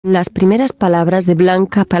Las primeras palabras de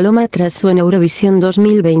Blanca Paloma tras su en Eurovisión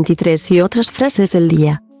 2023 y otras frases del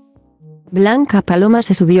día. Blanca Paloma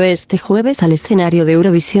se subió este jueves al escenario de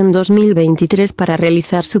Eurovisión 2023 para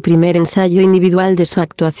realizar su primer ensayo individual de su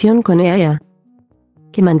actuación con Eaea,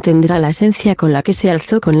 que mantendrá la esencia con la que se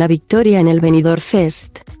alzó con la victoria en el Benidorm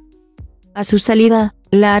Fest. A su salida,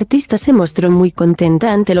 la artista se mostró muy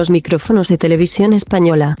contenta ante los micrófonos de televisión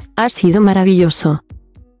española. Ha sido maravilloso.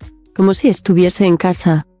 Como si estuviese en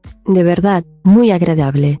casa. De verdad, muy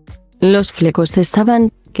agradable. Los flecos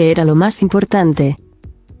estaban, que era lo más importante.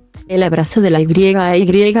 El abrazo de la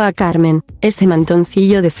Eaea a Carmen, ese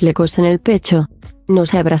mantoncillo de flecos en el pecho.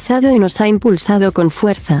 Nos ha abrazado y nos ha impulsado con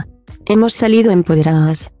fuerza. Hemos salido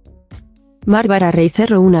empoderadas. Bárbara Rey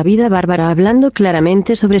cerró una vida bárbara hablando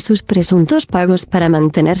claramente sobre sus presuntos pagos para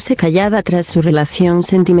mantenerse callada tras su relación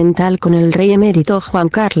sentimental con el rey emérito Juan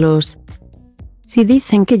Carlos. Si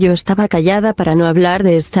dicen que yo estaba callada para no hablar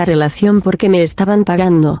de esta relación porque me estaban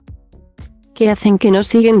pagando, ¿qué hacen que no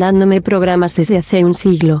siguen dándome programas desde hace un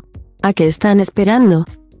siglo? ¿A qué están esperando?,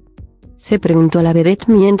 se preguntó la vedette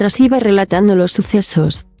mientras iba relatando los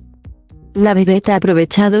sucesos. La vedette ha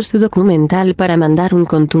aprovechado su documental para mandar un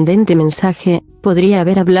contundente mensaje. Podría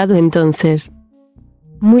haber hablado entonces.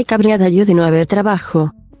 Muy cabreada yo de no haber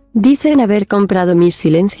trabajo. Dicen haber comprado mi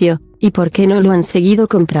silencio, ¿y por qué no lo han seguido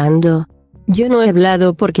comprando? Yo no he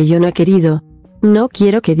hablado porque yo no he querido. No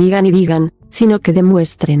quiero que digan y digan, sino que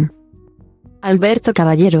demuestren. Alberto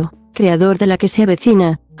Caballero, creador de La que se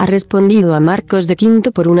avecina, ha respondido a Marcos de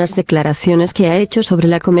Quinto por unas declaraciones que ha hecho sobre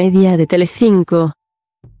la comedia de Telecinco.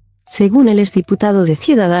 Según el exdiputado de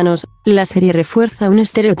Ciudadanos, la serie refuerza un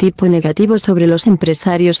estereotipo negativo sobre los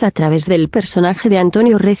empresarios a través del personaje de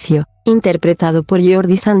Antonio Recio, interpretado por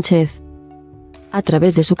Jordi Sánchez. A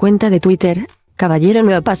través de su cuenta de Twitter, Caballero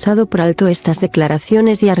no ha pasado por alto estas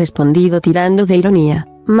declaraciones y ha respondido tirando de ironía.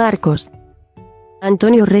 Marcos.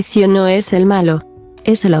 Antonio Recio no es el malo.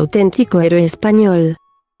 Es el auténtico héroe español.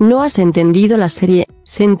 No has entendido la serie,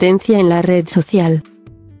 sentencia en la red social.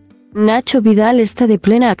 Nacho Vidal está de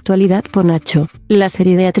plena actualidad por Nacho, la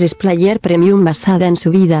serie de A3 Player Premium basada en su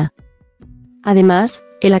vida. Además,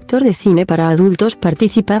 el actor de cine para adultos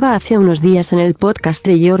participaba hace unos días en el podcast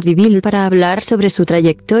de Jordi Wild para hablar sobre su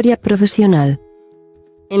trayectoria profesional,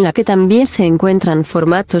 en la que también se encuentran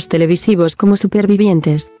formatos televisivos como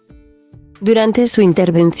Supervivientes. Durante su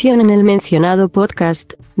intervención en el mencionado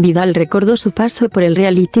podcast, Vidal recordó su paso por el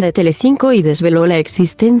reality de Telecinco y desveló la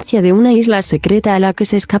existencia de una isla secreta a la que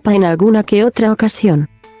se escapa en alguna que otra ocasión.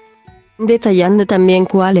 Detallando también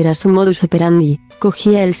cuál era su modus operandi: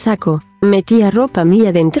 cogía el saco, metía ropa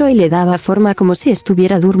mía dentro y le daba forma como si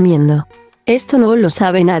estuviera durmiendo. Esto no lo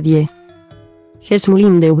sabe nadie.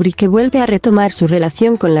 Jesulín de Ubrique vuelve a retomar su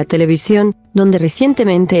relación con la televisión, donde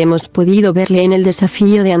recientemente hemos podido verle en el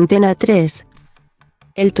desafío de Antena 3.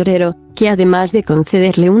 El torero, que además de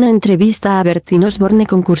concederle una entrevista a Bertín Osborne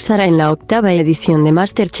concursará en la 8ª edición de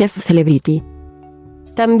MasterChef Celebrity.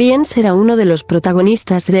 También será uno de los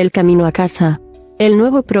protagonistas de El Camino a Casa, el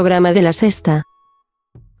nuevo programa de La Sexta.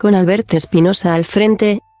 Con Alberto Espinosa al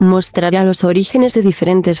frente, mostrará los orígenes de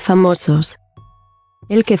diferentes famosos.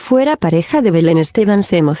 El que fuera pareja de Belén Esteban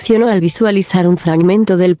se emocionó al visualizar un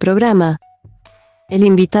fragmento del programa. El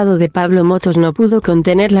invitado de Pablo Motos no pudo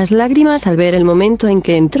contener las lágrimas al ver el momento en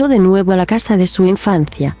que entró de nuevo a la casa de su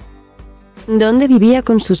infancia, donde vivía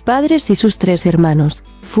con sus padres y sus 3 hermanos.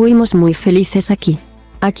 Fuimos muy felices aquí.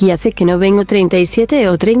 Aquí hace que no vengo 37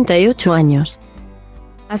 o 38 años.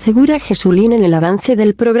 Asegura Jesulín en el avance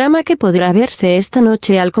del programa que podrá verse esta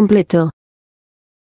noche al completo.